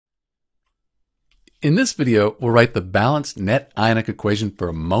In this video, we'll write the balanced net ionic equation for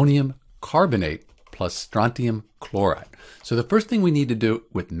ammonium carbonate plus strontium chloride. So the first thing we need to do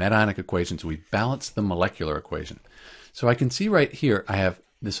with net ionic equations, we balance the molecular equation. So I can see right here, I have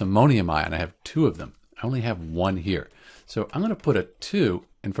this ammonium ion. I have two of them. I only have one here. So I'm going to put a 2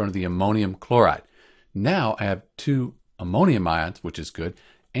 in front of the ammonium chloride. Now I have two ammonium ions, which is good,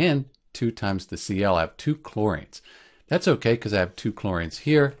 and 2 times the Cl, I have two chlorines. That's okay because I have two chlorines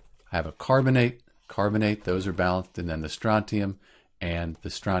here. I have a carbonate, those are balanced, and then the strontium and the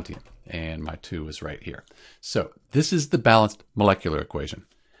strontium. And my 2 is right here. So this is the balanced molecular equation.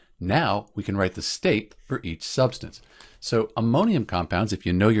 Now we can write the state for each substance. So ammonium compounds, if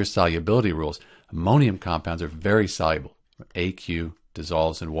you know your solubility rules, ammonium compounds are very soluble. AQ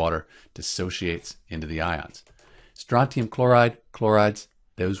dissolves in water, dissociates into the ions. Strontium chloride, chlorides,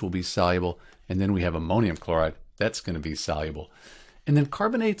 those will be soluble. And then we have ammonium chloride, that's going to be soluble. And then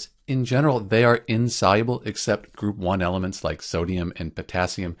carbonates, in general, they are insoluble except group 1 elements like sodium and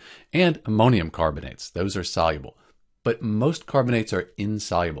potassium, and ammonium carbonates. Those are soluble. But most carbonates are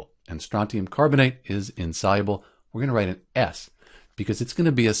insoluble, and strontium carbonate is insoluble. We're going to write an S because it's going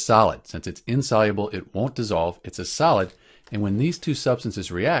to be a solid. Since it's insoluble, it won't dissolve. It's a solid. And when these two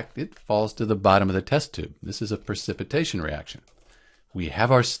substances react, it falls to the bottom of the test tube. This is a precipitation reaction. We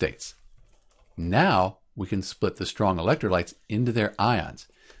have our states. Now we can split the strong electrolytes into their ions.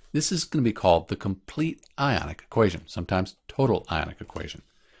 This is going to be called the complete ionic equation, sometimes total ionic equation.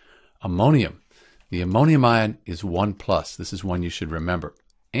 Ammonium. The ammonium ion is 1+. This is one you should remember.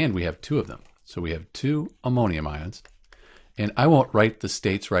 And we have two of them. So we have two ammonium ions. And I won't write the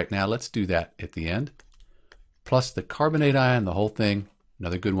states right now. Let's do that at the end. Plus the carbonate ion, the whole thing.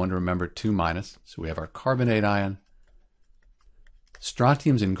 Another good one to remember, 2-. So we have our carbonate ion.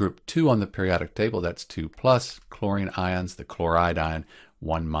 Strontium's in group 2 on the periodic table. That's 2+. Chlorine ions, the chloride ion,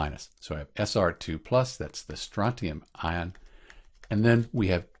 1-. So I have SrCl2+, that's the strontium ion. And then we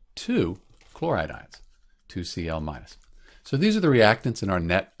have two chloride ions, 2Cl-. So these are the reactants in our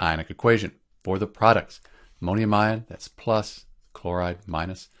net ionic equation for the products. Ammonium ion, that's plus, chloride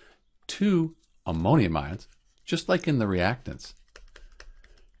minus, two ammonium ions, just like in the reactants.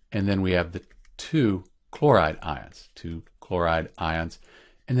 And then we have the two chloride ions, two chloride ions.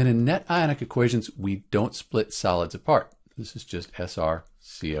 And then in net ionic equations, we don't split solids apart. This is just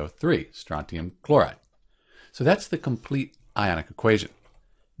SrCO3, strontium chloride. So that's the complete ionic equation.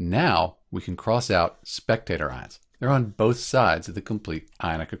 Now we can cross out spectator ions. They're on both sides of the complete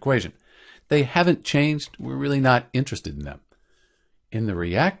ionic equation. They haven't changed. We're really not interested in them. In the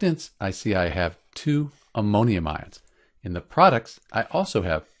reactants, I see I have two ammonium ions. In the products, I also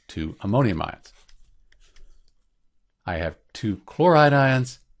have two ammonium ions. I have two chloride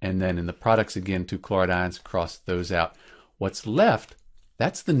ions, and then in the products again, two chloride ions, cross those out. What's left,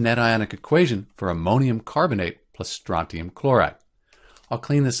 that's the net ionic equation for ammonium carbonate plus strontium chloride. I'll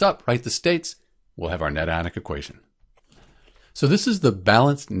clean this up, write the states, we'll have our net ionic equation. So this is the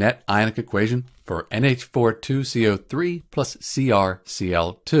balanced net ionic equation for NH4 plus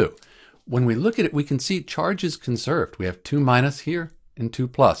SrCl2. When we look at it, we can see charge is conserved. We have 2- here and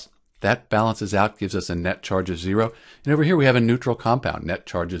 2+. That balances out, gives us a net charge of 0. And over here we have a neutral compound, net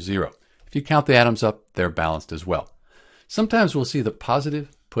charge of 0. If you count the atoms up, they're balanced as well. Sometimes we'll see the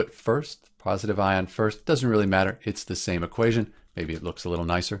positive put first, positive ion first. Doesn't really matter. It's the same equation. Maybe it looks a little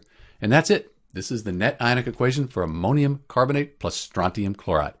nicer. And that's it. This is the net ionic equation for ammonium carbonate plus strontium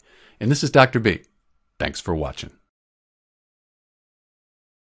chloride. And this is Dr. B. Thanks for watching.